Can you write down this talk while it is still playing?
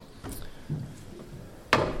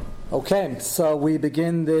Okay, so we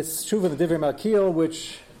begin this Shuva the Divrei Malkiel,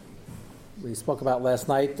 which we spoke about last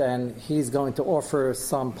night, and he's going to offer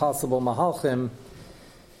some possible mahalchim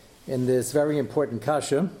in this very important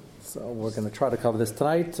kasha. So we're going to try to cover this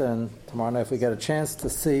tonight, and tomorrow night if we get a chance to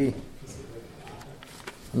see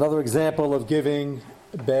another example of giving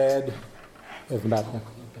bad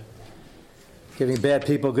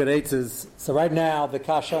people good eitzes. So right now, the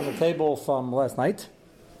kasha on the table from last night.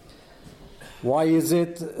 Why is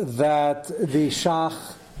it that the Shach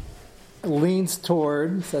leans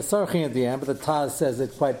toward, says Sarchi at the end, but the Taz says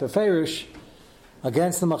it quite beferish,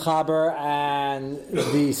 against the Mechaber and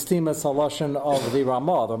the Stimas Haloshin of the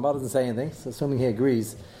Ramah? The Ramah doesn't say anything, so assuming he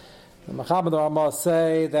agrees. The Mechaber and the Ramah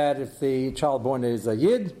say that if the child born is a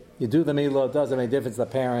Yid, you do the Milah, it doesn't make a difference. The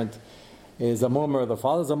parent is a Mumer, the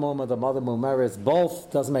father's a Mumer, the mother Mumeris,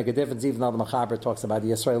 both doesn't make a difference, even though the Mechaber talks about the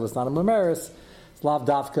Yisrael is not a Mumeris. It's Lav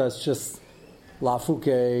Dafka, it's just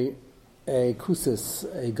Lafuke, a kusis,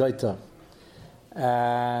 a gaita.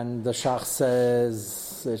 And the Shach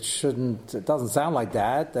says it doesn't sound like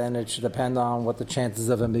that, and it should depend on what the chances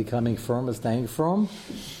of him becoming firm or staying firm.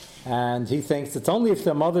 And he thinks it's only if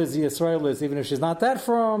the mother is the Yisraelis, even if she's not that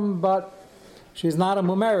firm, but she's not a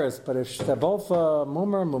Mumeris. But if they're both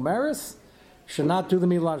Mumer and Mumeris, should not do the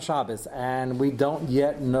Milah on Shabbos. And we don't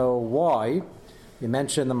yet know why. You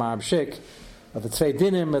mentioned the Marab Shik, of the Tzvei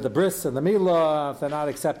Dinim, of the Bris and the Milah, if they're not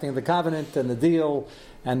accepting the covenant and the deal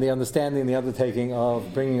and the understanding, the undertaking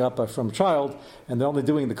of bringing up a from child, and they're only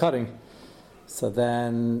doing the cutting, so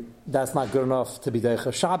then that's not good enough to be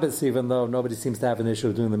Deicha Shabbos, even though nobody seems to have an issue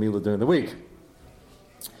of doing the Milah during the week.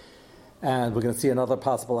 And we're going to see another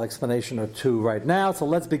possible explanation or two right now. So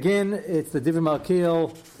let's begin. It's the Divrei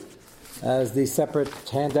Malkiel as the separate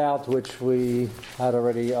handout, which we had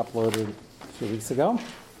already uploaded a few weeks ago.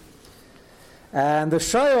 And the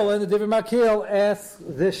Shail in the Divrei Malkiel asks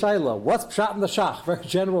this Shaila, what's Pshat in the Shach? Very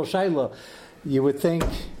general Shaila. You would think,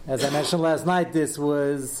 as I mentioned last night, this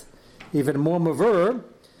was even more Mavur.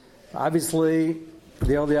 Obviously,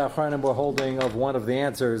 the Oli Achronim were holding of one of the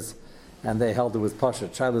answers, and they held it was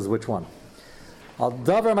Pashat. Shaila is which one? Al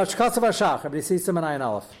Davar Mashkasav HaShach, Rabbi Sisim and Ayin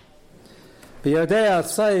Aleph. B'yodei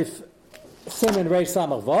Seif Simen Reish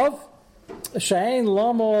Samach Vav, She'ein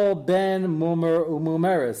Lomo Ben Mumer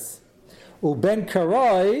Umumeris. Uben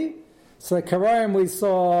Karai, so the Karaim we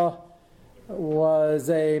saw was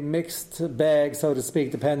a mixed bag, so to speak,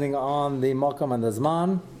 depending on the Makam and the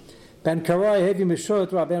Zman. Ben Karai, Hevi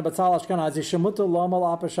Mishut, Rabbein Batzal Ashkenazi, Shemutu Lomal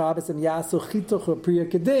Apa Shabbos, and Yasu Chituch Priya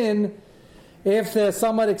Kedin. If they're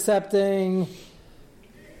somewhat accepting,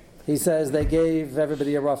 he says they gave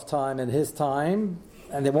everybody a rough time in his time,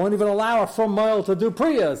 and they won't even allow a from mile to do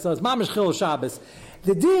Priya, so it's Mamish Chil Shabbos.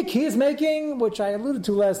 The dik he is making, which I alluded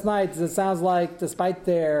to last night, is it sounds like, despite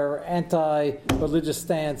their anti-religious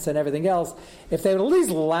stance and everything else, if they would at least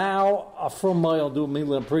allow a from mile to do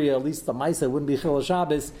Milah and Priya, at least the Maisa wouldn't be Chil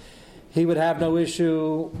Shabbos, he would have no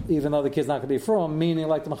issue, even though the kid's not going to be from, meaning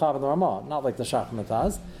like the Mechaber and the Ramah, not like the Shach and the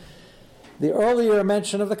Taz. The earlier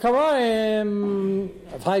mention of the Karaim,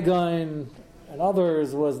 of Haigain, and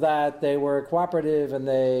others was that they were cooperative and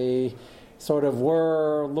they sort of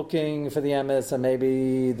were looking for the emes, and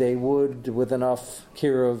maybe they would, with enough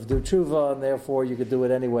kiruv, do tshuva, and therefore you could do it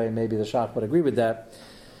anyway. Maybe the Shach would agree with that,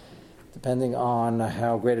 depending on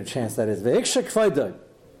how great a chance that is.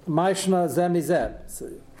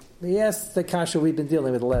 Yes, the kasha we've been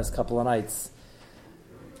dealing with the last couple of nights.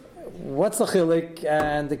 What's the chilik?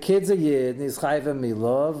 And the kid's a yid, and he's chayv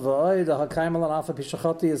milah, v'oy the hakaim al anafa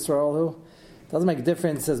pishachati Yisrael who. Doesn't make a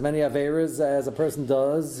difference as many Averas as a person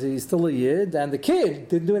does. He's still a Yid, and the kid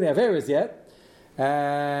didn't do any Averas yet.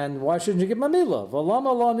 And why shouldn't you give him a Milah?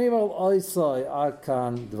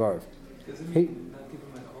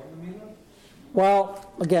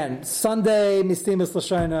 Well, again, Sunday, Mistimus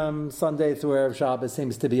Lashonim, Sunday through Erev Shabbos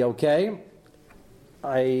seems to be okay.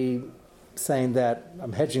 I'm hedging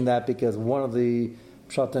that because one of the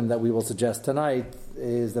pshatim that we will suggest tonight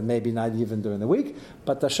is that maybe not even during the week,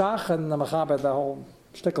 but the Shach and the Mechaber, the whole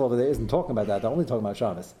shtickle over there isn't talking about that. They're only talking about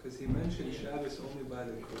Shabbos. Because he mentioned Shabbos only by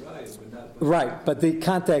the Korai, but not by right, but the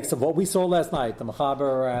context of what we saw last night, the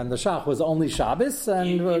Mechaber and the Shach, was only Shabbos,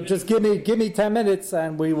 and just give me 10 minutes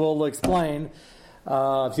and we will explain.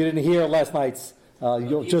 If you didn't hear last night's,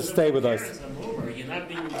 you'll just stay with us.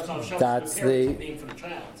 That's the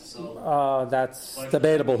child. So that's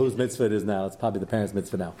debatable whose mitzvah it is now. It's probably the parents'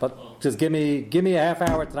 mitzvah now. But just give me a half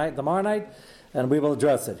hour tonight, tomorrow night, and we will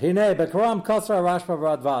address it. Hine bekaram kasra rashba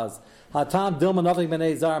radvaz hatam dilma nothing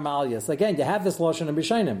b'nei zar ma'aliyas. Again, you have this loshon in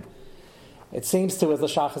Bishainim. It seems to, as the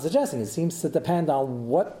Shach is suggesting, it seems to depend on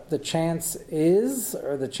what the chance is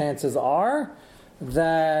or the chances are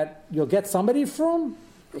that you'll get somebody from?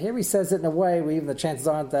 Here he says it in a way where even the chances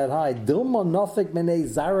aren't that high. Dilma nafik minei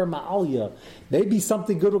zara ma'alya. Maybe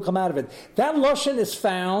something good will come out of it. That lashon is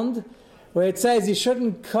found where it says you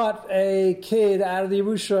shouldn't cut a kid out of the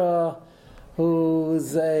Yerusha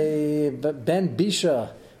who's a Ben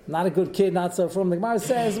Bisha, not a good kid, not so from. The Gemara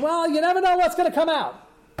says, well, you never know what's going to come out.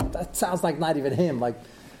 That sounds like not even him, like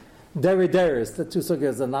Derideris. The two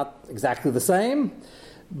sugyas are not exactly the same.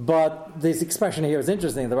 But this expression here is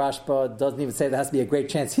interesting. The Rashba doesn't even say there has to be a great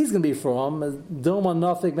chance he's going to be from. Dilma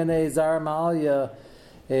nafik benei zar ma'alya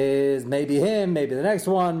is maybe him, maybe the next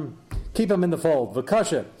one. Keep him in the fold.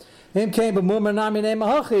 V'kasha. Him came b'mumar nami nei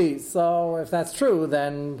mahachi. So if that's true,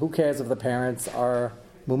 then who cares if the parents are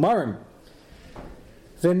mumarim?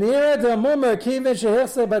 V'nira de mumar kivin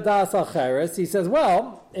shehirse b'das acheres. He says,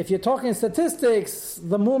 well, if you're talking statistics,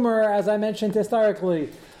 the mumar, as I mentioned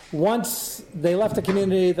historically, once they left the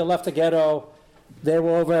community, they left the ghetto, they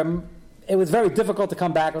were over. It was very difficult to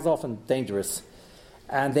come back. It was often dangerous.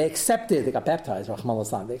 And they got baptized, Rahman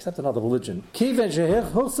al-San. They accepted another religion. Even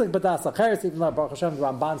though Baruch Hashem,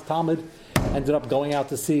 Ramban's Talmud ended up going out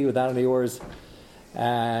to sea without any oars.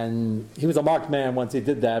 And he was a marked man once he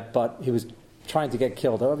did that, but he was trying to get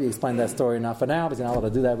killed. However, you explained that story enough for now, because you're not allowed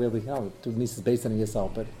to do that really. Do Mises based on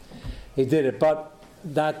yourself, but he did it. But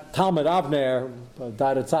that Talmud Avner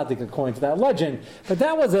died at Tzaddik according to that legend, but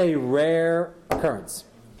that was a rare occurrence.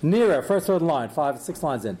 Nira, first third line, 5-6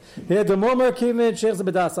 lines in. Here, the Momer Kivin Sheikhs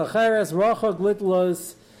B'das Acheres Rachog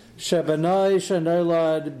Litlos Shebanai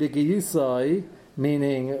Shenolad B'Giyusai,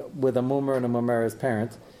 meaning with a Momer and a Momer's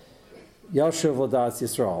parent. Yashuv L'das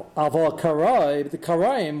Yisrael. Aval Karai, the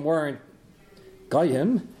Karaim weren't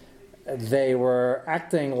Goyim. They were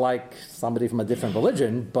acting like somebody from a different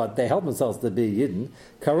religion, but they held themselves to be Yidden.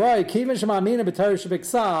 Karai Kivin Shemamina B'Torah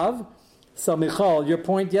Shebiksav. So Michal, your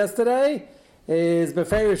point yesterday is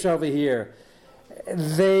Beferish over here.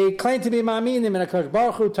 They claim to be Ma'aminim in a Kosh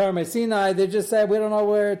Baruch Hu, Torah Sinai. They just said, we don't know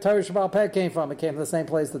where Torah Shabbat Peh came from. It came from the same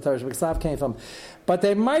place the Torah Shabbat came from. But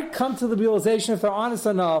they might come to the realization, if they're honest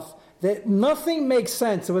enough, that nothing makes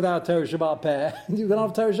sense without Torah Shabbat Peh. You don't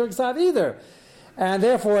have Torah Shabbat either. And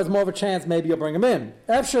therefore, there's more of a chance maybe you'll bring him in.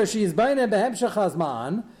 Efshar she's bainim behemshech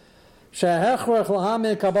hazman. Shehechrech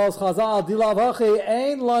lahamin kabbal's chazal dilav hachi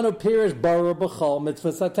ein lanu pirish barer b'chol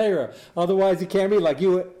mitzvah satera. Otherwise, you can't read like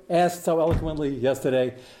you asked so eloquently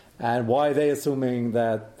yesterday. And why are they assuming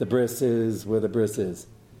that the bris is where the bris is?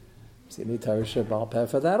 So you need Torah Shabbat Peh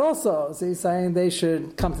for that also. So he's saying they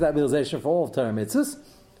should come to that realization for all of Torah mitzvahs.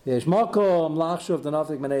 Yesh makom lachshuv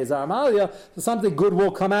denafik menei zar malya. So something good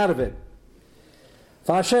will come out of it.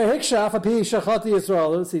 But the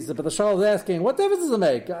Shal is asking, what difference does it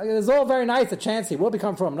make? It's all very nice, a chance he will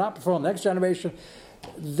become from, not from next generation.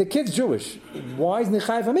 The kid's Jewish. Why is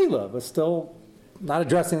Nichai Famila? But still not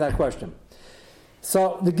addressing that question.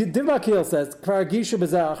 So the Div Akil says, there are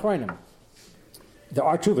tshuvas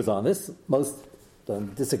on this. Most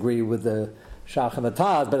disagree with the Shach and the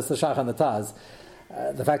Taz, but it's the Shach and the Taz.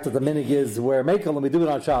 The fact that the minig is wear mekel and we do it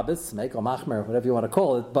on Shabbos, mekel, machmer, whatever you want to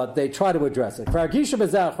call it, but they try to address it.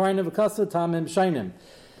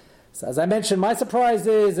 So as I mentioned, my surprise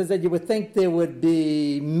is that you would think there would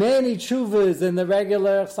be many tshuvas in the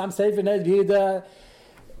regular Sam Sefer Ned Yehuda.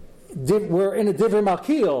 We're in a Divrei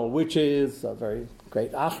Makil, which is a very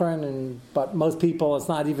great achron, but most people it's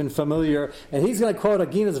not even familiar. And he's going to quote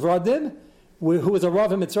Aginas Vradim, who was a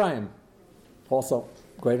Rav in Mitzrayim, also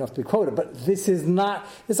great enough to be quoted, but this is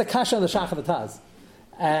a kasha on the Shach of the Taz.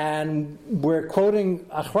 And we're quoting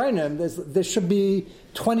Achrayim, there should be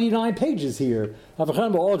 29 pages here of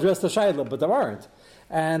Achrayim, all addressed to Shaila, but there aren't.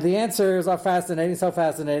 And the answers are fascinating, so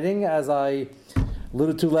fascinating, as I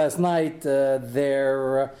alluded to last night,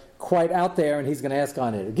 they're quite out there, and he's going to ask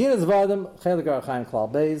on it.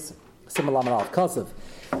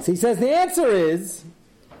 So he says the answer is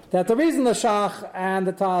that the reason the Shach and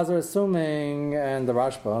the Taz are assuming, and the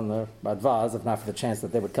Rashba and the Radvaz, if not for the chance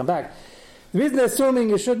that they would come back, the reason they're assuming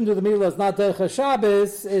you shouldn't do the Milah not Derech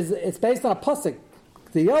Shabbos is it's based on a pasuk.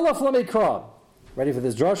 The Yolaf Lamikra. Ready for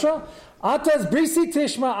this drasha? Ataz Brisi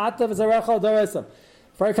Tishma Atav Zarecha Doresam.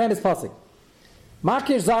 Very famous pasuk.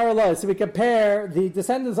 Makish Zaralo. So we compare the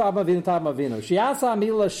descendants of Avinu to Avinu. Shiasa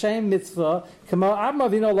Milah Shem Mitzvah Kamo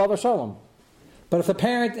Avinu Lava Shalom. But if the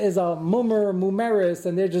parent is a mumeris,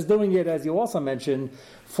 and they're just doing it, as you also mentioned,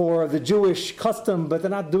 for the Jewish custom, but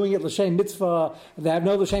they're not doing it l'shem mitzvah, they have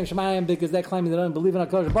no l'shem shemayim because they're claiming they don't believe in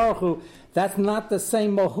HaKadosh Baruch Hu, that's not the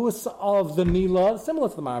same mohus of the milah, similar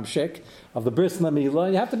to the Maram Shik, of the bris and the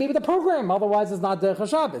milah. You have to be with the program, otherwise it's not derech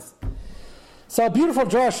Shabbos. So a beautiful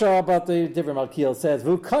drasha about the Divrei Malkiel says,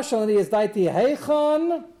 V'u kashalani is daiti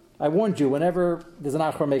heichon I warned you, whenever there's an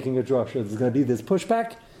achra making a drasha, there's going to be this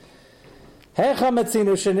pushback.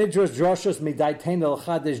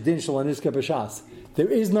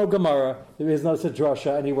 There is no Gemara, there is no such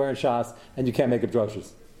drasha anywhere in Shas, and you can't make up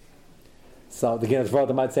drashas. So the Guinness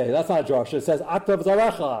brother might say, that's not a drasha. It says, Atav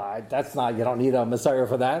Zarecha. That's not, you don't need a Messiah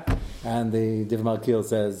for that. And the Divrei Malkiel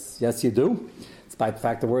says, yes, you do. Despite the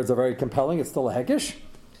fact the words are very compelling, it's still a hekish.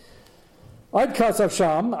 I'd Kasav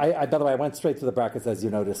Sham. By the way, I went straight to the brackets, as you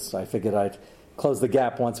noticed. I figured I'd close the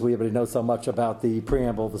gap once we already know so much about the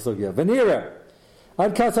preamble of the Sugya. Venira.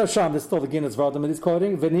 I'd Kasav Sham. This is still the Guinness brother he's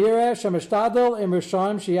quoting. Venira Shemishtadel Im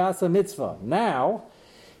Rishayim Shiasa Mitzvah. Now,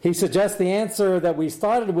 he suggests the answer that we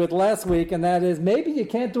started with last week, and that is maybe you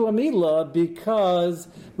can't do a milah because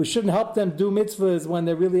we shouldn't help them do mitzvahs when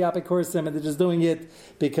they're really apikorsim and they're just doing it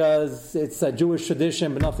because it's a Jewish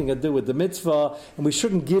tradition but nothing to do with the mitzvah, and we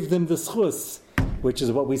shouldn't give them the schus, which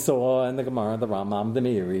is what we saw in the Gemara, the Rambam, the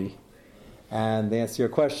Meiri. And the answer to your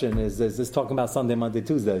question is this talking about Sunday, Monday,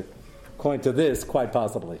 Tuesday? According to this, quite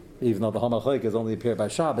possibly. Even though the Hamachlik is only appeared by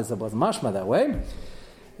Shabbos, it wasn't mashma that way.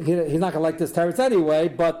 He's not going to like this teretz anyway,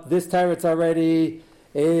 but this teretz already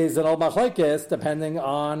is an old machlokes, depending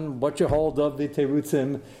on what you hold of the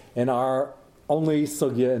terutzim in our only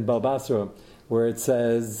sugya in Bava Basra, where it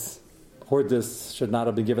says Hordis should not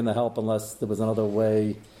have been given the help unless there was another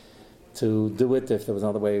way to do it. If there was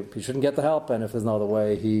another way, he shouldn't get the help, and if there's no other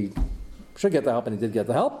way, he should get the help, and he did get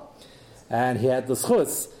the help. And he had the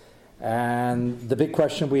schus. And the big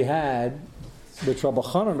question we had, which Rabbi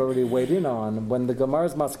Chanan already weighed in on, when the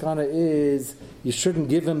Gemara's maskana is you shouldn't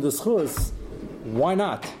give him the schus, why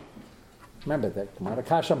not? Remember that Gemara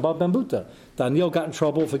Kasha Bab Bambuta. Daniel got in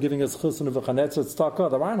trouble for giving us schus in the v'chanetzot staka.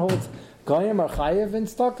 The Ran holds Goyim are chayev in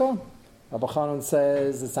staka. Rabbi Chanan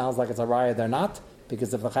says it sounds like it's a raya. They're not,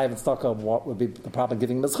 because if the chayev in staka, what would be the problem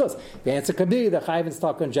giving him the schus? The answer could be the chayev in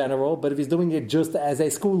staka in general, but if he's doing it just as a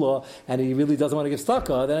skula and he really doesn't want to give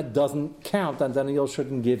staka, then it doesn't count, and Daniel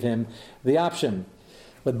shouldn't give him the option.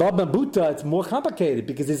 With Bab Buta, it's more complicated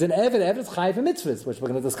because he's an Eved. Eved is chayiv in mitzvahs, which we're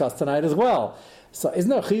going to discuss tonight as well. So isn't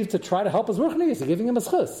there a chayiv to try to help his ruchni? He's giving him a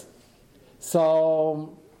schus.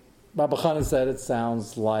 So Rabbi Chanan said it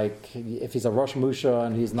sounds like if he's a Rosh Musha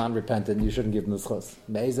and he's non-repentant, you shouldn't give him the schus.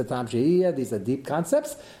 These are deep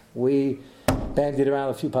concepts. We bandied around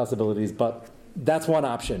a few possibilities, but that's one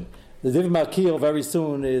option. The Divrei Malkiel very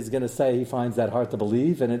soon is going to say he finds that hard to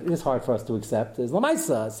believe, and it is hard for us to accept, is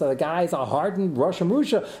Lamaisa. So the guy's a hardened Rosh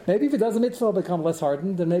Hashanah. Maybe if he does a mitzvah, he'll become less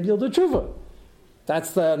hardened, then maybe he'll do tshuva.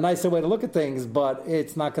 That's the nicer way to look at things, but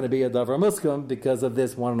it's not going to be a davar muskim because of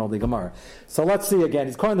this one and only Gemara. So let's see again.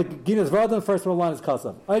 He's calling the Ginas Vadan, first line is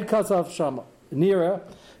Kasav. Eid Kasav Sham Nira,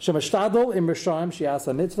 Shem Ashtadol Im Rishayim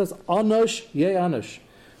Shiasa Mitzvahs, Anush Ye Anush.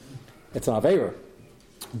 It's an Aveira.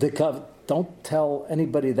 Don't tell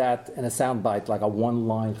anybody that in a soundbite, like a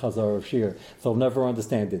one-line chazar of shir. They'll never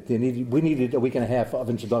understand it. We needed a week and a half of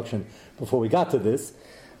introduction before we got to this,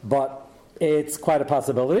 but it's quite a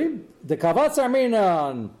possibility. The kavatz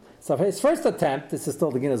arminan. So his first attempt, this is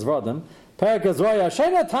still the Guinness Vadim.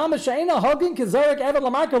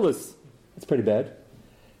 It's pretty bad.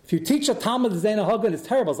 If you teach a Talmud Zayna Hagan, it's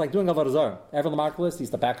terrible. It's like doing Avodah Zarah. Evan Lamarkalis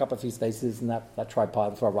used to back up a few spaces and that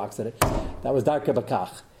tripod, throw rocks at it. That was Darka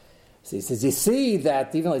Bakach. So he says, you see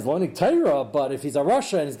that even though he's learning Torah, but if he's a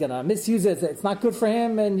Russia and he's going to misuse it, it's not good for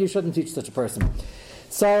him, and you shouldn't teach such a person.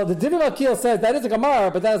 So the Divrei Malkiel says that is a Gemara,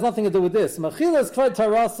 but that has nothing to do with this. Mechilas kved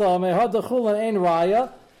tarasa mehadachulan ein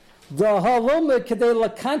raya. The halom kedei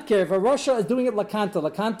lakantker. If a Russia is doing it lakanter,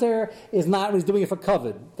 lakanter is not. He's doing it for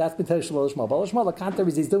covet. That's been Teresh Lishma. But Lishma lakanter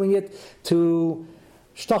is he's doing it to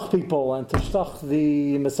shtach people and to shtach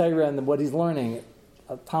the Messiah and what he's learning.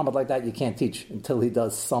 A Talmud like that you can't teach until he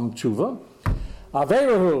does some tshuva.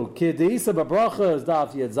 Averahu kidisa bebrachas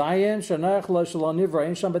daf yed zayin shenach lo shalom nivra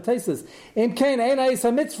ein sham betesis im kain ein eis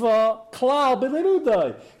mitzvah klal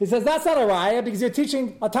b'limudai. He says that's not a raya because you're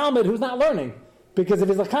teaching a Talmud who's not learning. Because if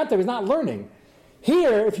he's a kantor, he's not learning.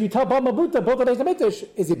 Here, if you tell Bab Mabuta build the Beis HaMikdash,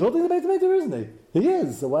 is he building the Beis HaMikdash or isn't he? He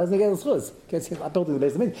is. So why doesn't he get the schus? Because he's not building the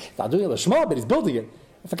Beis HaMikdash. He's not doing it l'shma, but he's building it.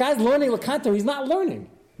 If a guy's learning l'kantor, he's not learning.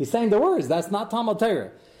 He's saying the words. That's not Talmud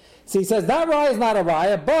Torah. So he says that raya is not a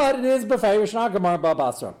raya, but it is b'feirish nagamar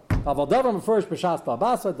b'abasra. Aval davar first b'shas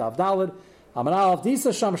b'abasra dav dalid amanal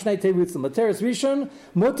disa sham shnei terutzim l'teres rishon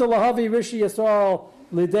muta lahavi rishi yisrael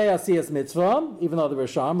l'idei asiyas mitzvah. Even though the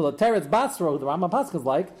risham l'teres basra, who the Rambam Pasuk is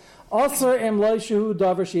like aser im loishu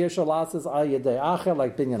davar sheyesh alasas al yedei acher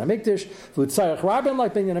like binyan hamikdash v'utzarich rabin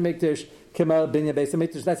like binyan hamikdash kemel binyan beis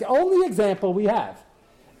hamikdash. That's the only example we have.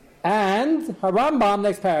 And Harambam,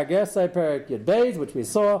 next paragraph, say Parak Yud Beis, which we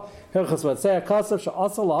saw, Hilchos Vatzeh Kasav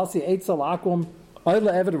She'asal Lasi Eitzel Akum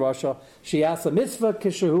Oila Eved Rasha, she asks a mitzvah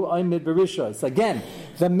kishahu oimid berisha. So again,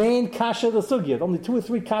 the main kasha of the sugya, only 2 or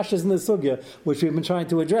 3 kashas in the sugya, which we've been trying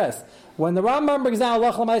to address. When the Rambam brings down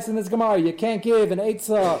Lach L'Mais in this Gemara, you can't give an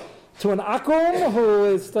eitzah to an akum who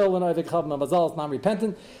is still an Oived Chav Mazal, is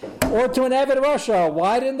non-repentant, or to an Eved Rasha.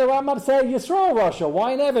 Why didn't the Rambam say Yisrael Rasha?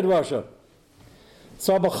 Why an Eved Rasha?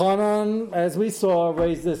 So B'chanan, as we saw,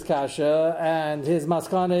 raised this kasha, and his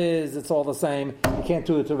maskana is it's all the same. You can't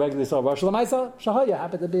do it to regularly saw Rosh L'maisa. Shahaya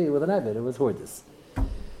happened to be with an Eved. It was Hordis.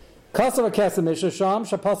 Kasav Kesamisha Sham,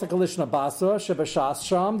 Shapasa Kalishna Basra, Shebashas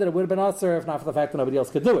Sham, that it would have been usher if not for the fact that nobody else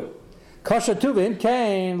could do it. Kasha Tuvin,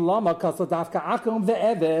 Kain, Lama, Kasa Dafka Akum, the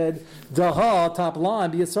Eved, Daha, top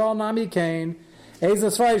line, Yisrael Nami Kain, Ezra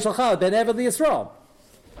Sray Shachal, Ben Eved the Yisrael.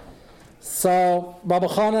 So, Rabbi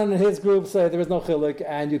Chanan and his group say there is no chilik,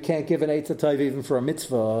 and you can't give an eitzah tov even for a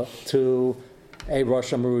mitzvah to a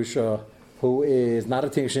Rosh Marusha who is not a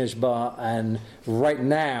Tinkshin Ishba, and right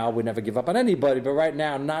now, we never give up on anybody, but right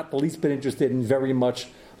now, not the least bit interested in very much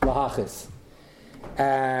lahachis.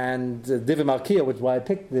 And Divi Malkia, which is why I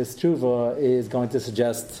picked this tshuva, is going to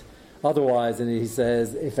suggest otherwise, and he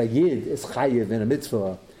says, if a yid is chayiv in a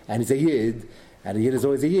mitzvah, and he's a yid, and a yid is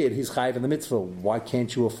always a yid, he's chayiv in the mitzvah. Why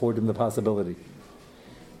can't you afford him the possibility?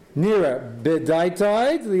 Nira,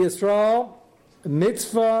 b'daitayt, the Yisrael,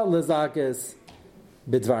 mitzvah lezakis,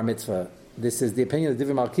 bidvar mitzvah. This is the opinion of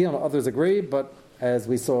Divi Malki, and others agree, but as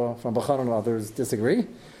we saw from Bachan and others disagree.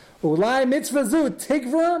 Ulai mitzvah zu,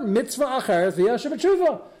 tigva mitzvah acher, v'yashem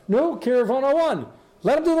tshuva. No, kiruv 101.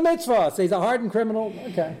 Let him do the mitzvah. Say he's a hardened criminal.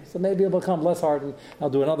 Okay, so maybe he'll become less hardened. I'll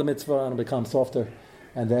do another mitzvah and it'll become softer.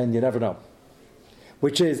 And then you never know.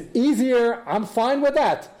 Which is easier, I'm fine with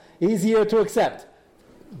that, easier to accept.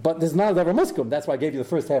 But this is not ever muskum. That's why I gave you the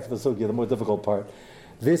first half of the sugya, the more difficult part.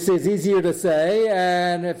 This is easier to say,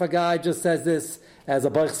 and if a guy just says this as a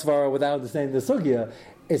baich svara without understanding the sugya,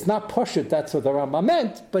 it's not pashut, that's what the Rambam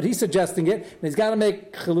meant, but he's suggesting it, and he's got to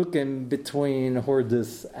make chilukim between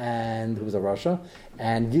Hordis and, who's a Rasha,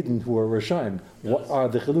 and Yidden, who are Rashaim. What are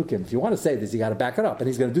the chilukim? If you want to say this, you got to back it up, and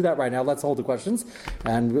he's going to do that right now. Let's hold the questions,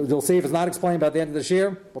 and we'll see if it's not explained by the end of the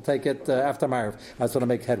shir. We'll take it after Ma'ariv. I just want to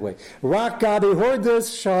make headway. Rak gabi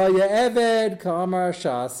Hordis, shaya eved, kamar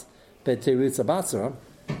shas, betirutza basra.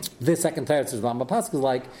 This second teretz is Rambam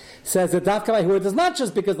Pasuk says that Dafka by Hordis, not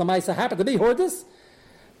just because the Maisa happened to be Hordis,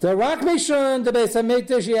 the Rak Mishun, the Beis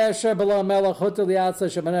HaMikdash, Yesher, Below Melech, Hutel, Yatsa,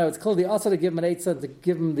 Shemanah. It's clearly also to give him an eitzah, to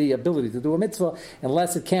give him the ability to do a mitzvah,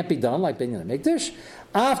 unless it can't be done, like being in a Mikdash.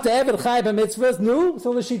 After Eved Chai mitzvahs, no,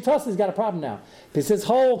 so the Shitas has got a problem now. Because his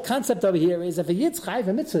whole concept over here is if a Yid's Chai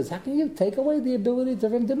mitzvahs, how can you take away the ability to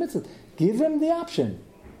him to mitzvahs? Give him the option.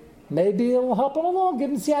 Maybe it'll help him along. Give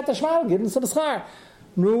him Siyat HaShmal, give him some schar.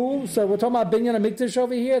 No, so we're talking about Binyan HaMikdash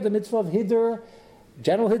over here, the mitzvah of Hiddur,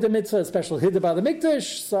 general Hiddur mitzvah, special Hiddur by the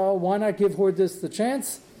Mikdash, so why not give Hordis the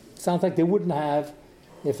chance? Sounds like they wouldn't have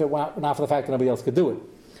if it were not for the fact that nobody else could do it.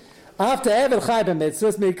 After Eved Chai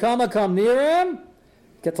b'mitzvahs, Mikama come near him,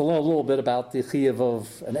 get to learn a little bit about the Chiyuv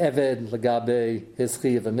of an Eved, Lagabe, his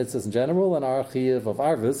Chiyuv of mitzvahs in general, and our Chiyuv of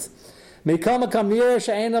Arvis. Mikama come near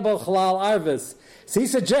She'ena b'chalal Arvis. So he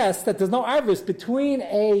suggests that there's no Arvis between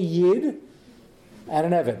a Yid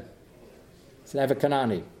and an Eved. It's an Eved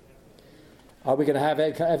Kanani. Are we going to have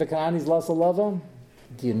Eved Kanani's Lasa Lava?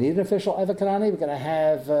 Do you need an official Eved Kanani? We're going to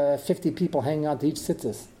have 50 people hanging on to each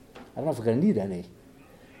tzitzis. I don't know if we're going to need any.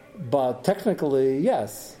 But technically,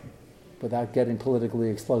 yes, without getting politically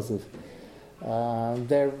explosive.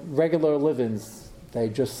 They're regular live-ins. They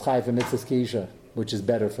just chayv a mitzvah kisha, which is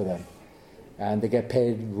better for them. And they get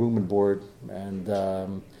paid room and board, and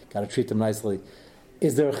got to treat them nicely.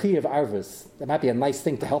 Is there a chi of arvis? That might be a nice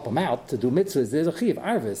thing to help them out, to do mitzvahs. There's a chi of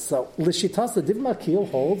arvis. So, l'shitas, the Divrei Malkiel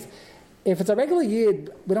holds, if it's a regular yid,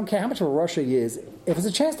 we don't care how much of a Russia he is, if it's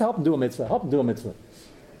a chance to help him do a mitzvah, help him do a mitzvah.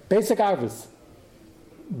 Basic arvis.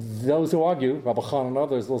 Those who argue, Rabbi Khan and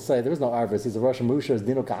others, will say there is no arvis. He's a Russian Musha, is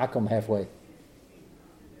dino ka'akum halfway.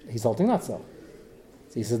 He's holding not so.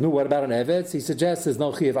 So he says, no, what about an Eved? He suggests there's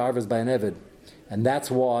no chi of arvis by an Eved. And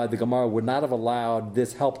that's why the Gemara would not have allowed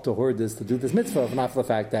this help to Hordis to do this mitzvah, if not for the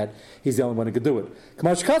fact that he's the only one who could do it. If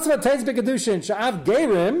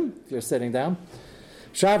you're sitting down,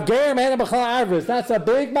 that's a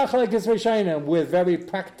big machlekes rishonim with very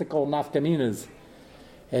practical nafkaminas.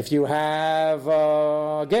 If you have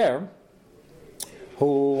a ger,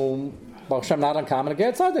 who Baruch Hashem not uncommon, a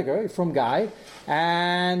ger tzaddik, right? From guy,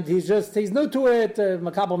 and he's new to it,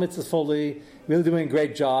 makabel mitzvahs fully, really doing a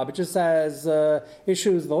great job. It just has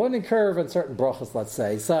issues, the learning curve, and certain brachas, let's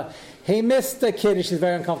say. So he missed the kiddush. He's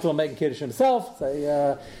very uncomfortable making kiddush himself.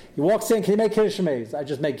 So he walks in, can you make kiddush for me? I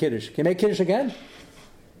just made kiddush. Can you make kiddush again?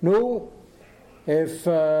 No. If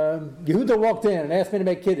Yehuda walked in and asked me to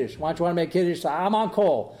make kiddush, why don't you want to make kiddush? I'm on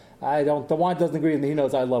call. The wine doesn't agree with me. He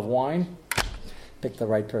knows I love wine. Pick the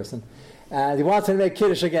right person. And he wants me to make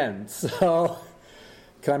kiddush again. So,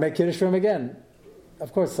 can I make kiddush for him again?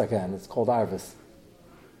 Of course I can. It's called arvis.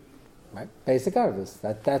 Right? Basic arvis.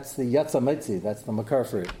 That's the yatsa mitzi. That's the makar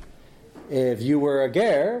fruit. If you were a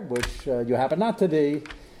ger, which you happen not to be,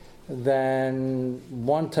 then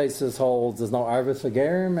one tesis holds there's no arvis for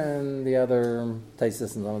gerim, and the other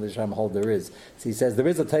tesis and the Shem hold there is. So he says there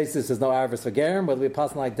is a tesis, there's no arvis for gerim. Whether we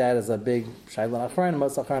pass like that is a big shayla achranim.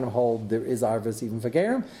 Most achranim hold there is arvis even for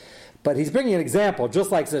gerim. But he's bringing an example, just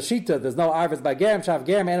like Zashita, there's no arvis by gerim, shav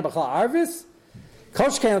gerim, and b'chal arvis.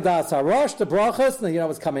 Koshkan das harosh, the brachas. Now you know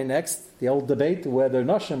what's coming next. The old debate whether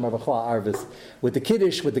noshim or b'chla arvis. With the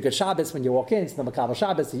kiddush, with the good Shabbos, when you walk in, it's the makabel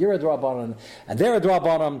Shabbos, the yira drabanan, and they're a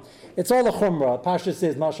drabanan. It's all the chumrah. Pasha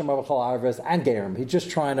says noshim or b'chla arvis and gerim. He's just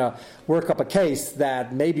trying to work up a case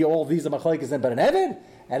that maybe all these are machlekes in, but an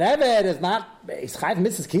eved is not. He's chayv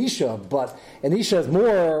Mrs. Kisha, but an isha is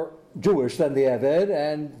more Jewish than the Eved,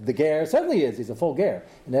 and the ger certainly is. He's a full ger.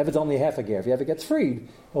 And Eved's only half a ger. If he ever gets freed,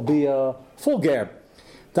 he'll be a full ger.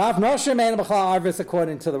 Daf noshim and b'chlal arvis,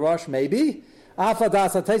 according to the Rosh, maybe. Afa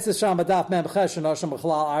das hatesis sham b'daf mem chesh noshim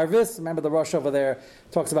b'chlal arvis. Remember the Rosh over there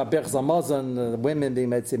talks about birchas hamazon, women being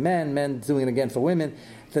made to men doing it again for women.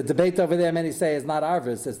 The debate over there, many say, is not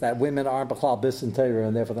arvis. It's that women aren't b'chlal bis and Torah,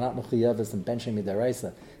 and therefore they're not mechiyavis and benching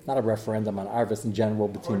midaraisa. Not a referendum on arvis in general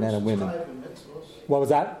between men and women. What was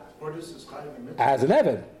that? As an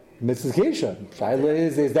Eved, Mrs. Kisha. Shaila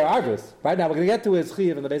is their arvis. Right now, we're going to get to his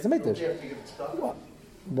chiyav in the base of Mikdash.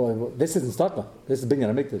 Well, this isn't Staka. This is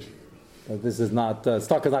Binyan HaMikdash. This is not,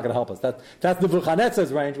 Staka is not going to help us. That's the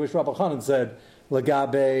Vuchanetz's range, which Rabbi Chanan said,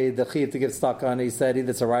 Lagabe, the chiyav to give Staka, and he said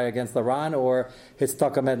either it's a raya against the Ran, or his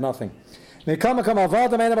Staka meant nothing. Which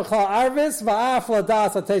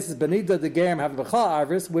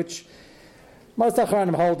most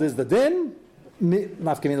Achranim hold is the din.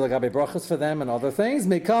 Nafkamina lagabe brachas for them and other things.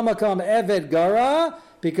 Mikamakam eved gara,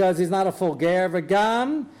 because he's not a full ger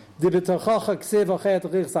v'gam. Dibitochacha ksiv ochet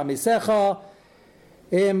richs amisecha.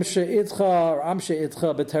 Im she'itcha am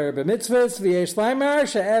she'itcha b'ter b'mitzvahs v'yesh laimar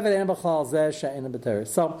she'eved en b'chal zeh she'en b'ter.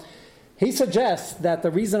 So he suggests that the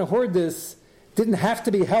reason Hordis didn't have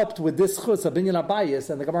to be helped with this chus of binyan abayis,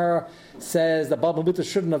 and the Gemara says that Baba Buta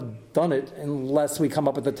shouldn't have done it unless we come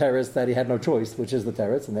up with the teretz that he had no choice, which is the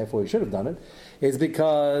teretz, and therefore he should have done it, is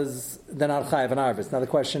because they're not chayiv and arvis. Now the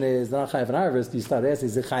question is, they're not chayiv and arvis, do you start asking,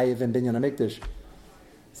 is it chayiv in binyan hamikdash?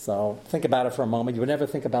 So think about it for a moment. You would never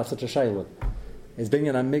think about such a shayla. Is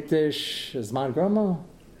binyan hamikdash is man grama?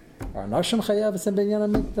 Are nashim chayiv in binyan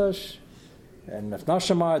hamikdash? And if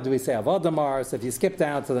Nashamar, do we say Avadamar? So if you skip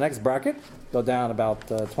down to the next bracket, go down about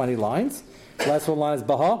 20 lines. The last one line is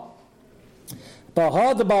Baha.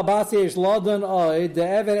 Baha the Babasi ish Ladan Oid, the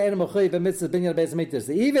Evan Enemuchi b'mitzvah binyan beis hamikdash.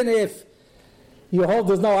 Even if you hold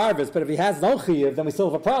there's no arvis, but if he has no chiyav, then we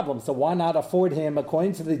still have a problem. So why not afford him,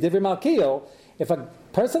 according to the Divri Malkiel, if a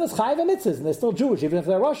person is chayiv mitzvahs and they're still Jewish, even if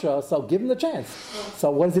they're Russia, so give him the chance.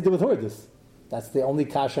 So what does he do with Hordis? That's the only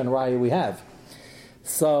kasha and raya we have.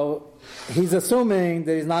 So he's assuming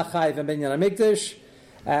that he's not chayiv in binyan hamikdash,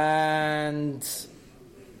 and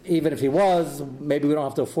even if he was, maybe we don't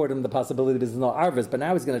have to afford him the possibility because there's no arvis. But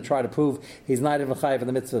now he's going to try to prove he's not even chayiv in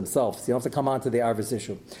the mitzvah himself. So you don't have to come on to the arvis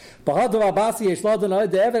issue.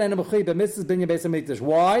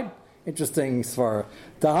 Why? Interesting svar.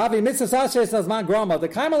 Dahavi mitzvah sashes as man grama. The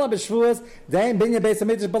kaimalam b'shvuas dein binyan beis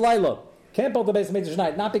hamikdash b'laylo. Can't build the beis hamikdash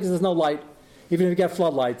night, not because there's no light. Even if you get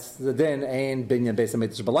floodlights, the din ain't binyan beis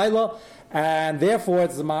hamikdash b'laylo, and therefore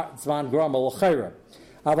it's zman grama l'chayra.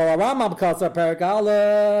 Aval Rambam calls our parak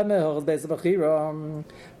ale mehor beis b'chira.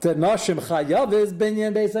 The noshim chayavis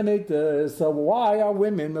binyan beis hamikdash. So why are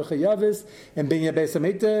women chayavis in binyan beis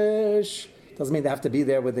hamikdash? Doesn't mean they have to be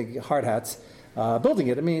there with the hard hats building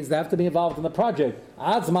it. It means they have to be involved in the project.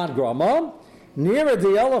 Adzman grama. Near the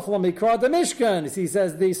Elef Lamikra the Mishkan. He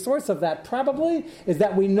says the source of that probably is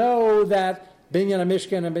that we know that Binyan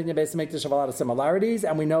HaMishkan and Binyan Beis HaMikdash have a lot of similarities,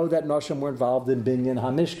 and we know that Noshim were involved in Binyan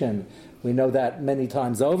HaMishkan. We know that many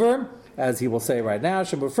times over, as he will say right now,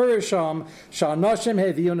 Shem Sham Shah Noshim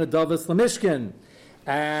Heviyon Adavas Lamishkan.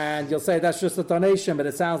 And you'll say that's just a donation, but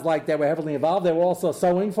it sounds like they were heavily involved. They were also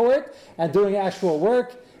sewing for it and doing actual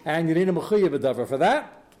work, and you need a Mechuyev Adavar for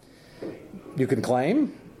that. You can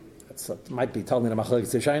claim. It might be telling the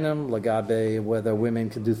machlokes yishayim lagabe whether women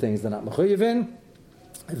can do things they're not mechuyevin.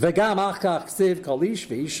 V'gam achkach ksiv kolish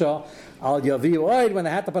v'isha al yaviu oid. When they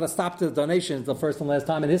had to put a stop to the donations, the first and last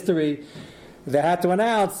time in history, they had to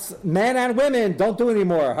announce men and women don't do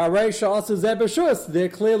anymore. Hareisha also zebeshus. They're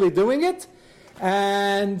clearly doing it,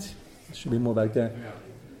 and there should be more back there.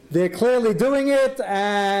 They're clearly doing it,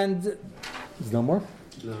 and there's no more?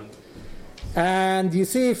 No. And you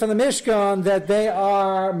see from the Mishkan that they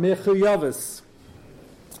are mechuyavis.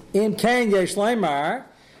 In Ken Yesh Leimar,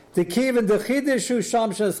 the Kivin the Chidishu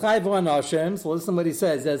Sham Shechayvu Anashim. So listen to what he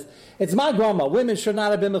says. He says, it's my grandma. Women should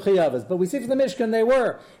not have been mechuyavis. But we see from the Mishkan they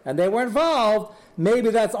were. And they were involved. Maybe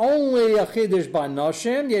that's only a Chidish by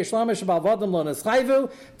Nashim. Yesh Leimar Shabavadim Lo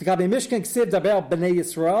Neschayvu. The Kabi Mishkan Ksiv Dabel B'nei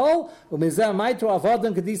Yisrael. Umizeh Maitu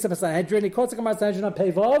Avadim Kedisa B'Sanhedrin. He quotes the Gemara Sanhedrin on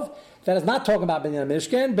Pevov. That is not talking about Binyan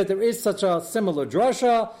Mishkan, but there is such a similar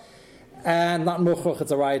drasha. And not muchach,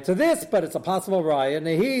 it's a riot to this, but it's a possible riot.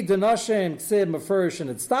 Nehi denoshim ksib mefurish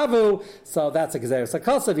and it's tavu, so that's a gezeres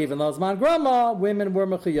hakasav. Even though it's man grandma, women were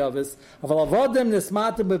mechuyavis. Aval avodim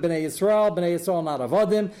nismatim b'nei Yisrael not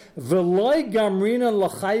avodim. V'loy gamrina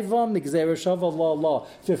l'chayvam migzeres shav Allah.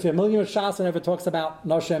 If you're familiar with Shas and ever talks about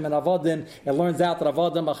noshem and avodim, it learns out that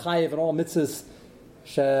avodim achayiv and all mitzvahs.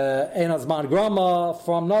 Einazman Grama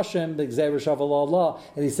from Noshim, the Gzeir Shava Allah,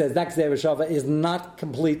 and he says that Gzeir Shava is not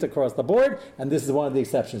complete across the board, and this is one of the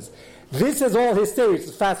exceptions. This is all his theory.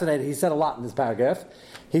 It's fascinating. He said a lot in this paragraph.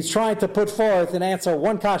 He's trying to put forth and answer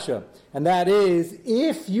one kasha, and that is,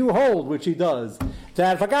 if you hold, which he does,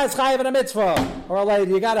 that if a guy's chayiv in a mitzvah, or a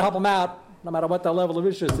lady, you got to help him out, no matter what the level of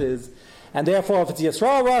rishus is, and therefore if it's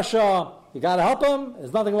Yisrael Russia, you got to help him,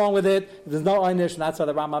 there's nothing wrong with it, there's no einish, and that's why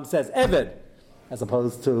the Rambam says, Eved, as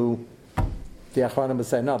opposed to the Achronim would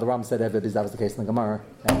say, no, the Rambam said Eved because that was the case in the Gemara.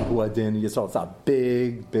 And Huadin Yisrael, it's a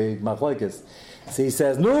big machlokes. So he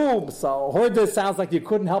says, no, so heard this sounds like you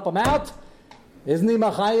couldn't help him out. Isn't he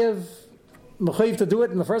mechayiv to do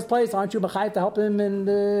it in the first place? Aren't you mechayiv to help him in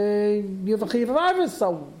the Yuvachiv of Arvis?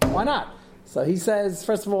 So why not? So he says,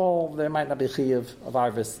 first of all, there might not be chiv of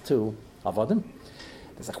Arvis to Avodim.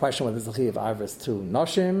 There's a question whether there's a chiv of Arvis to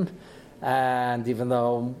Noshim. And even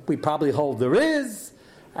though we probably hold there is,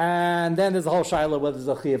 and then there's a whole shaila whether there's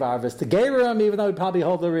a chiyav arvis to Gerim, even though we probably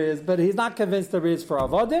hold there is, but he's not convinced there is for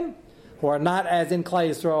Avodim, who are not as in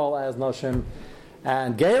Klai Yisrael as Noshim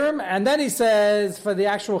and Gerim. And then he says for the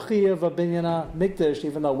actual chiyav of Binyana Mikdash,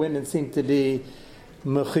 even though women seem to be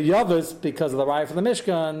mechiyavas because of the right for the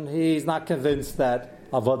Mishkan, he's not convinced that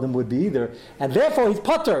Avodim would be either. And therefore he's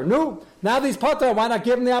putter. No, now that he's putter, why not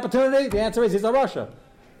give him the opportunity? The answer is he's a Russia.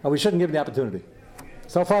 And we shouldn't give him the opportunity.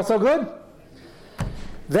 So far, so good?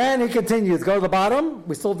 Then he continues. Go to the bottom.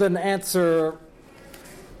 We still didn't answer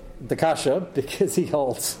the kasha, because he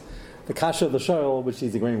holds the kasha of the shoal, which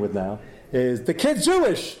he's agreeing with now, is the kid's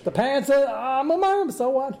Jewish. The parents say, I'm a Muslim, so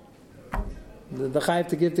what? The chayiv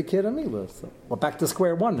to give the kid a milah. So we're back to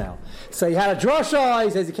square one now. So he had a drasha. He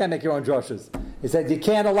says you can't make your own drashas. He said you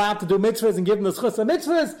can't allow him to do mitzvahs and give him the schus of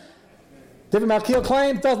mitzvahs. Different Malkiel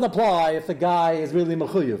claim doesn't apply if the guy is really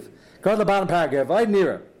mechuyev. Go to the bottom paragraph. V'ay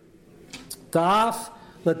nira. Ta'af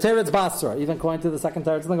l'teretz basra. Even according to the second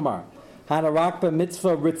teretz in the Gemara. Hanarakba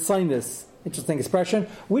mitzvah ritzinus. Interesting expression.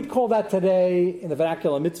 We'd call that today in the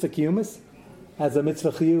vernacular mitzvah kiyumis, as a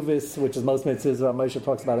mitzvah chiyuvis, which is most mitzvahs. Moshe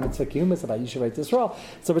talks about a mitzvah kiyumis, about Yishuv Yisrael.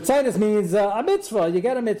 So ritzinus means a mitzvah. You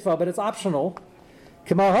get a mitzvah, but it's optional.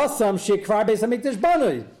 K'mar hasam shekvar beis hamikdash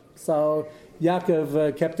banui. So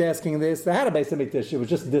Yaakov kept asking this. They had a Beis HaMikdash. It was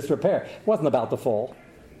just disrepair. It wasn't about to fall.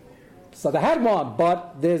 So they had one,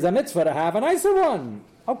 but there's a mitzvah to have a nicer one.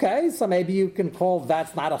 Okay, so maybe you can call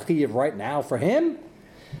that's not a chiyuv right now for him.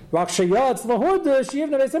 Which is a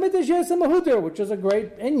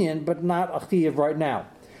great inyan, but not a chiyuv right now.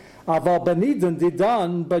 Aval benidin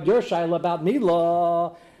didan, but your shaila about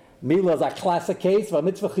Mila. Mila is a classic case of a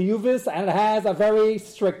mitzvah chiyuvis, and it has a very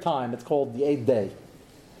strict time. It's called the 8th day.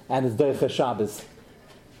 And it's Derech Shabbos.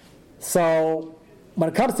 So, when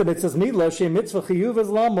it comes to mitzvahs Mila, she mitzvah chiyuv is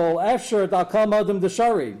lamol, efsher dalkam adam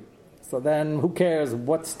deshari. So then, who cares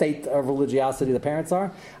what state of religiosity the parents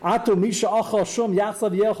are? Atu misha achal shum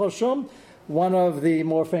yachsav yechal shum. One of the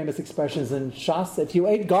more famous expressions in Shas. If you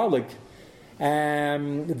ate garlic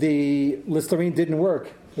and the Listerine didn't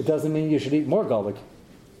work, it doesn't mean you should eat more garlic.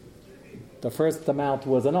 The first amount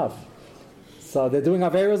was enough. So they're doing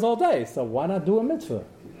Averas all day. So why not do a mitzvah?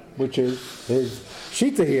 Which is his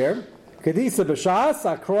shita here. Kedisa b'shas,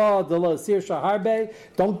 akra delo sir shaharbe.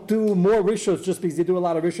 Don't do more rishos just because you do a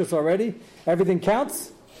lot of rishos already. Everything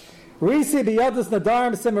counts. Risi biyadus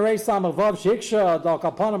nadarim simarei samavav shiksha dal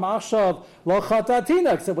kapanim ashav lo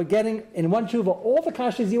chatatina. So we're getting in one tshuva all the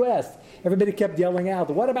kashas you asked. Everybody kept yelling out,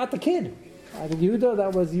 what about the kid? I think Yehuda,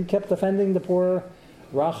 that was, you kept defending the poor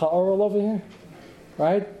Racha Oral over here.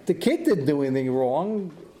 Right? The kid didn't do anything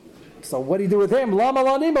wrong. So what do you do with him?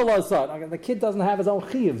 The kid doesn't have his own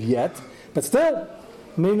chiyuv yet, but still,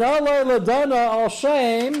 minalei ladana al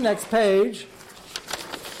shem. Next page,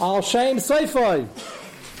 Al Shem Seifoi.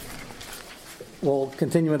 We'll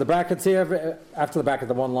continue in the brackets here. After the bracket,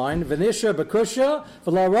 the one line. Venisha Bekusha,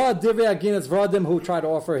 V'lara Divrei Aginas Vradim, who tried to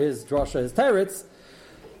offer his drasha, his teretz.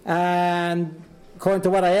 And according to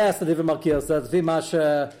what I asked, the Divrei Malkiel says,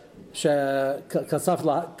 Vimasha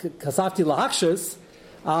Kasafti Lahakshis,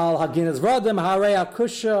 Al Haginas Vradim, Harei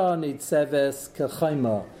Akusha, Nitzeves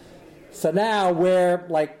Kechayma. So now we're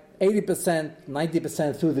like 80%,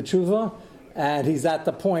 90% through the tshuva. And he's at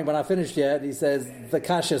the point, we're not finished yet, he says, the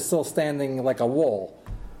kasha is still standing like a wall.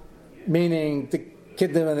 Meaning, the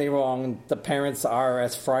kid did anything wrong, the parents are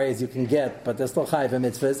as fry as you can get, but they're still chayiv in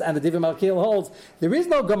mitzvahs. And the Divrei Malkiel holds, there is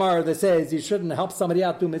no Gemara that says you shouldn't help somebody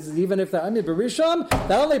out do mitzvahs, even if they're Amid Barishon.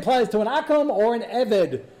 That only applies to an Akum or an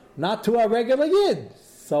Eved, not to a regular Yid.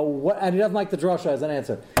 So, and he doesn't like the drasha as an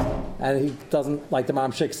answer. And he doesn't like the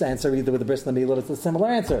Mamshik's answer either with the Bris Milah. It's a similar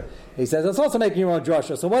answer. He says it's also making your own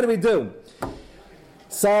drasha. So what do we do?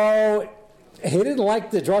 So he didn't like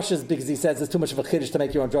the drashas because he says it's too much of a chiddush to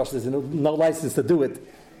make your own drasha. There's no license to do it.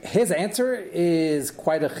 His answer is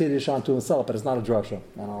quite a chiddush unto himself, but it's not a drasha.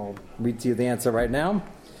 And I'll read to you the answer right now.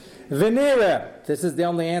 Venira. This is the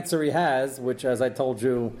only answer he has, which, as I told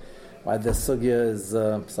you, why this sugya is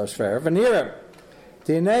so shver. Venira.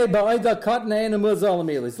 So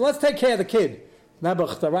let's take care of the kid.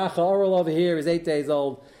 Nabuch Oral over here is 8 days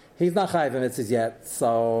old. He's not chayv mitzvahs yet,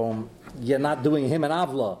 so you're not doing him an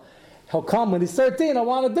avla. He'll come when he's 13. I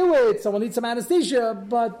want to do it, so we'll need some anesthesia,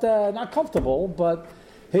 but not comfortable. But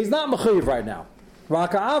he's not mechuyev right now.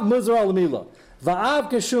 Raka'av muzar al mila va'av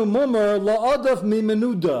kashum mumar la'odaf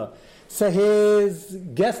mimenuda. So his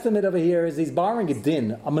guesstimate over here is he's borrowing a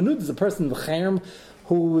din. A menuda is a person v'cherem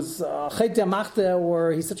who's chayte machta,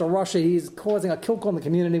 or he's such a rasha, he's causing a kilko in the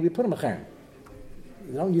community. We put him a cherem.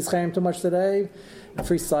 You don't use cherem too much today. In the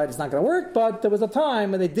free side, it's not going to work, but there was a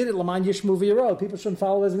time when they did it, Laman Yishmu V'Yiro. People shouldn't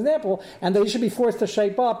follow his example, and they should be forced to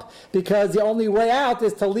shape up, because the only way out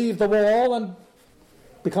is to leave the wall and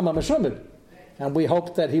become a meshumid. And we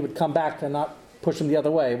hoped that he would come back and not push him the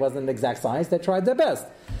other way. It wasn't an exact science. They tried their best.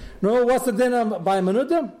 No, what's the din by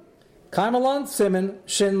Menuda? Kaimalan, Simen,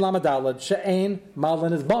 Shin, Lamadalad, She'ain,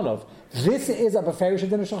 Malin is Bonov. This is a beferish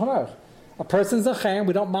din of Shulchan Aruch. A person's a cherem,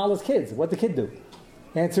 we don't mal his kids. What'd the kid do?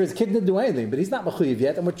 The answer is, kid didn't do anything, but he's not mechuyev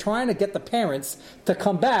yet, and we're trying to get the parents to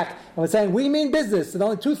come back, and we're saying, we mean business, and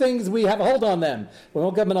only two things, we have a hold on them. We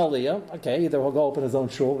won't give him an aliyah. Okay, either he'll go open his own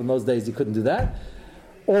shul, in those days he couldn't do that,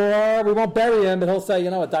 or we won't bury him, and he'll say, you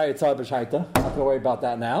know what, diet tzar b'shaita, I'm not going to worry about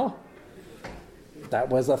that now. That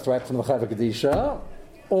was a threat from the Chayva Kedisha.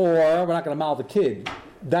 Or we're not going to mal the kid.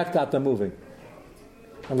 That got them moving.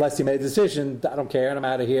 Unless you made a decision, I don't care, and I'm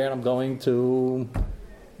out of here, and I'm going to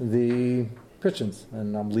the Christians,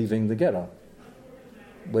 and I'm leaving the ghetto.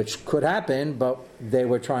 Which could happen, but they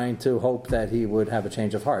were trying to hope that he would have a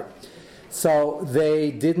change of heart. So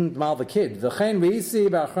they didn't mal the kid. And other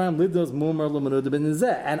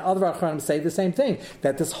Achronim say the same thing,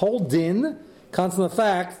 that this whole din comes from the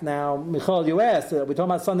fact, now, Michal, you asked, we're talking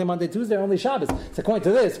about Sunday, Monday, Tuesday, only Shabbos. So according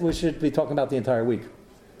to this, we should be talking about the entire week.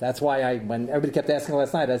 That's why when everybody kept asking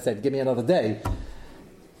last night, I said, give me another day.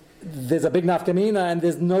 There's a big nafkamina, and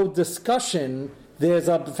there's no discussion. There's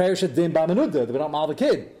a Farish din ba'menuda, that we don't mal the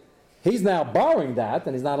kid. He's now borrowing that,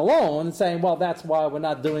 and he's not alone, and saying, well, that's why we're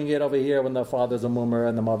not doing it over here when the father's a mumer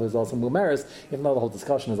and the mother's also mumeris, even though the whole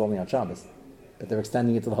discussion is only on Shabbos. But they're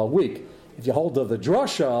extending it to the whole week. If you hold the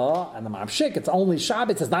drasha and the mamshik, it's only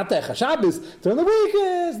Shabbos. It's not the Shabbos. During the week,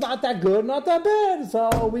 it's not that good, not that bad.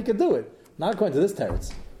 So we could do it. Not according to this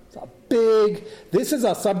teretz. It's a big. This is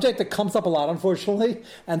a subject that comes up a lot, unfortunately,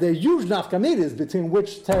 and there are huge nafkamidas between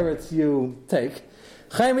which teretz you take.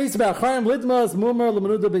 If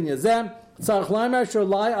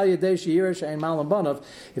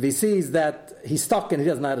he sees that he's stuck and he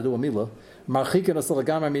doesn't know how to do a milah,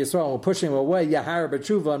 we're pushing him away, Yahara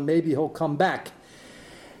B'tshuva, and maybe he'll come back.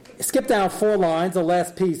 Skip down 4 lines, the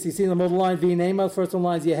last piece. You see in the middle line, V'nema, first one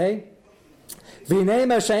line is Yehei.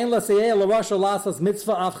 V'nema she'en l'seyeh l'rasha lasas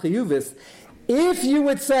mitzvah av chiyuvis. If you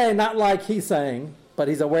would say, not like he's saying, but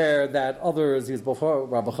he's aware that others, he's before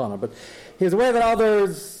Rabbi Chana, but he's aware that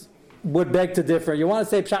others would beg to differ. You want to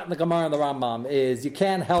say Pshat in the Gemara and the Rambam is you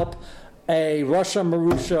can't help a Rasha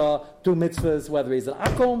Marusha do mitzvahs, whether he's an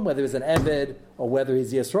Akum, whether he's an Eved, or whether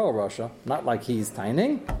he's Yisrael Rasha, not like he's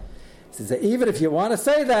Taining. He says that even if you want to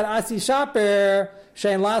say that, Asi Shaper,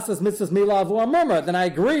 Shein Lasas Mitzvahs Milav or Murmur, then I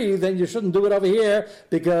agree, then you shouldn't do it over here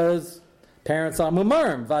because parents are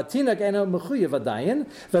Mumurm. Vatinak eno mechuyev adayin.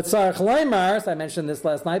 V'tzarech leimar, I mentioned this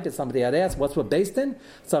last night, but somebody had asked, what's with based in?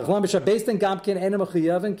 Tzarech leimar based in gamkin eno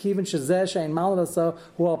mechuyev and kivin shezeh shein maladasa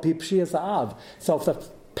hu al pi pshiyas ha'av. So if the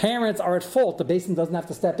parents are at fault, the Beis Din doesn't have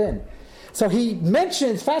to step in. So he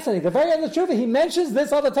mentions, fascinating, the very end of the Tshuva, he mentions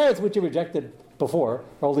this other teretz, which he rejected before,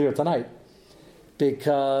 earlier tonight,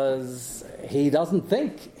 because he doesn't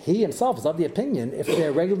think, he himself is of the opinion, if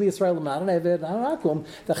they're regularly Yisraelim, not an Eved, not an Akum,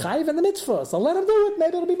 the Chayiv and the Mitzvah, so let him do it,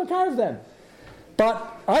 maybe it'll be Makar of them.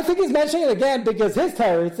 But I think he's mentioning it again because his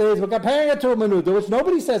teretz is, we're comparing it to a Menuda, which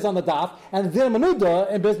nobody says on the daf, and the Menuda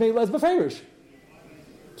in Bris Milah is Beferish.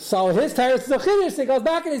 So his teretz is a chiddush. He goes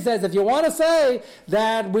back and he says, if you want to say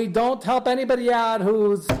that we don't help anybody out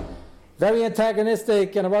who's very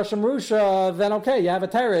antagonistic in a Russian Rusha, then okay, you have a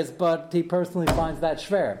teretz, but he personally finds that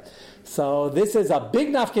shver. So this is a big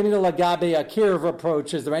nafkamina lagabe, a kiruv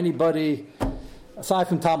approach. Is there anybody, aside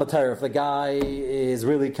from Talmud Torah, if the guy is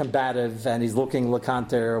really combative and he's looking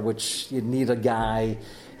lakanter, which you need a guy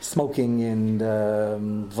smoking in the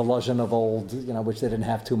Volozhin of old, which they didn't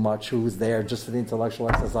have too much, who was there just for the intellectual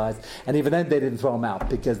exercise. And even then they didn't throw him out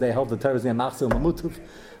because they held the Torah in Machzil Mamutuv,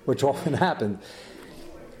 which often happened.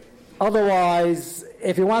 Otherwise,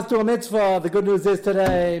 if he wants to do a mitzvah, the good news is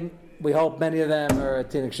today, we hope many of them are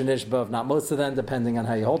Tinik Shenishba, if not most of them, depending on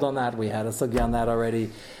how you hold on that. We had a sugi on that already.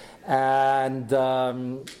 And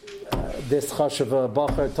this Chashuv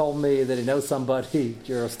Bacher told me that he knows somebody,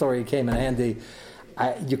 your story came in handy.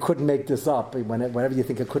 You couldn't make this up. Whenever you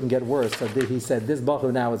think it couldn't get worse. So he said, this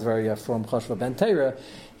Bacher now is very from Chashuv Ben Teira.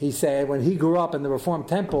 He said, when he grew up in the Reformed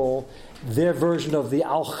Temple, their version of the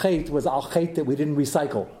Al-Chet was Al-Chet that we didn't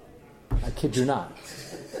recycle. I kid you not.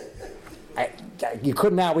 You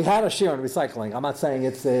could now. We had a share on recycling. I'm not saying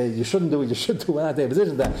it's you shouldn't do it. You should do it. We're not in a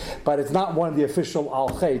position that, but it's not one of the official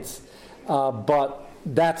al-chaitz. But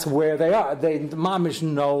that's where they are. They mamish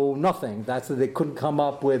know nothing. They couldn't come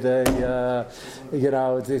up with a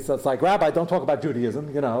It's like, Rabbi, don't talk about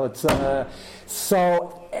Judaism.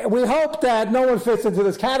 So we hope that no one fits into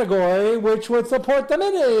this category, which would support the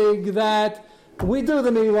minig that we do the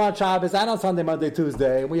Milah on Shabbos and on Sunday, Monday,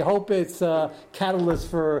 Tuesday. We hope it's a catalyst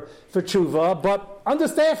for tshuva. But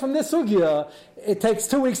understand from this sugya, it takes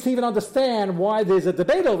 2 weeks to even understand why there's a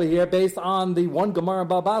debate over here based on the one Gemara in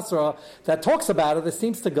Baba Basra that talks about it. That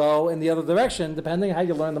seems to go in the other direction, depending on how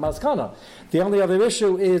you learn the Maskana. The only other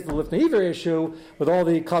issue is the Lifnei Iver issue, with all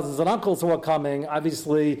the cousins and uncles who are coming.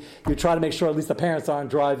 Obviously, you try to make sure at least the parents aren't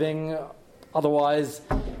driving. Otherwise,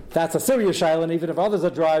 that's a serious shaila, and even if others are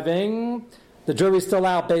driving, the jury's still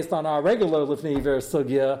out based on our regular Lifnei Iver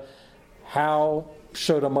sugya. How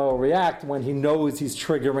should a Mo react when he knows he's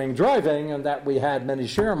triggering driving, and that we had many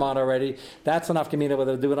shirim on already? That's enough kamina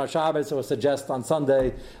whether to do it on Shabbos or suggest on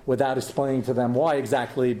Sunday without explaining to them why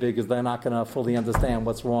exactly, because they're not going to fully understand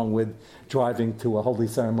what's wrong with driving to a holy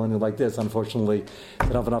ceremony like this. Unfortunately, they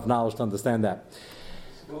don't have enough knowledge to understand that.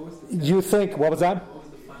 What was What was that?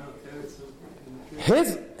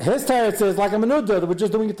 His teretz is like a menuda that we're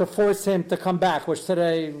just doing it to force him to come back, which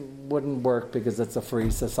today wouldn't work because it's a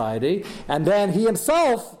free society. And then he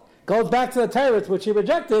himself goes back to the teretz which he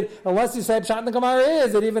rejected, unless you say Pshat in the Gemara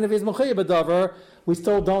is that even if he's mechuyev b'davar, we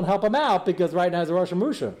still don't help him out because right now he's a Rosh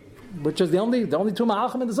Musha, which is the only two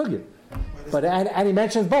ma'achim in the sugya. But and he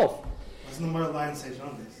mentions both. Doesn't the Gemara line say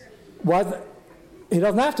jaundice? He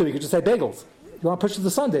doesn't have to. He could just say bagels. You want to push it to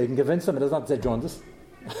Sunday, you can convince him it doesn't have to say jaundice.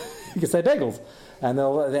 You can say bagels. And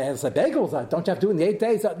they'll say, bagels, don't you have to do it in the 8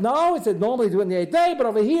 days? No, it said normally do it in the 8th day, but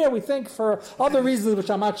over here we think for other reasons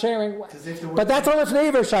which I'm not sharing. But that's all Lifnei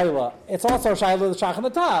Iver Shaila. It's also Shaila the Shach and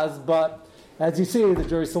the Taz, but as you see, the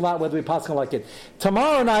jury's still out whether we pass like it.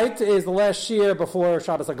 Tomorrow night is the last year before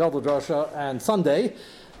Shabbos HaGadol Drosha and Sunday.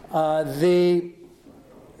 The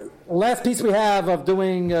last piece we have of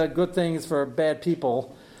doing good things for bad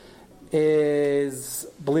people is,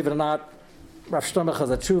 believe it or not, Rav Shlomo has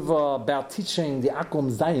a tshuva about teaching the Akum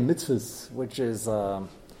Zayim mitzvahs, which is a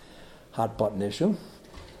hot button issue,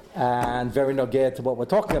 and very nogea to what we're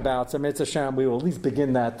talking about. So Mitzvah Shem, we will at least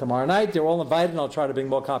begin that tomorrow night. You're all invited, and I'll try to bring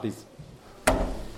more copies.